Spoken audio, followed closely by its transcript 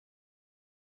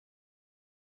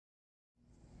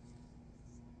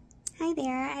Hi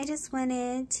there. I just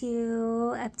wanted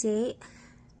to update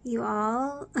you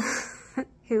all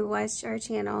who watched our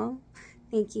channel.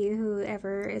 Thank you,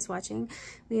 whoever is watching.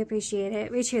 We appreciate it.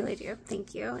 We truly do.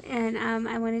 Thank you. And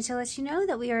I wanted to let you know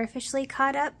that we are officially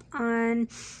caught up on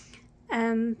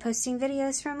posting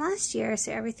videos from last year.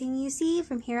 So everything you see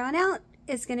from here on out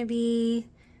is going to be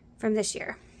from this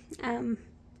year.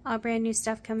 All brand new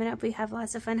stuff coming up. We have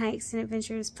lots of fun hikes and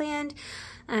adventures planned.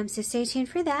 So stay tuned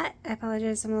for that. I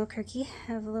apologize, I'm a little croaky.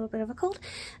 I have a little bit of a cold.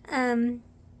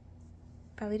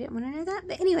 Probably didn't want to know that.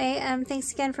 But anyway,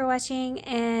 thanks again for watching.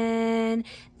 And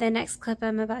the next clip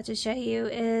I'm about to show you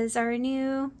is our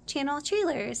new channel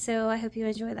trailer. So I hope you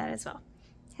enjoy that as well.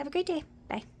 Have a great day.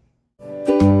 Bye.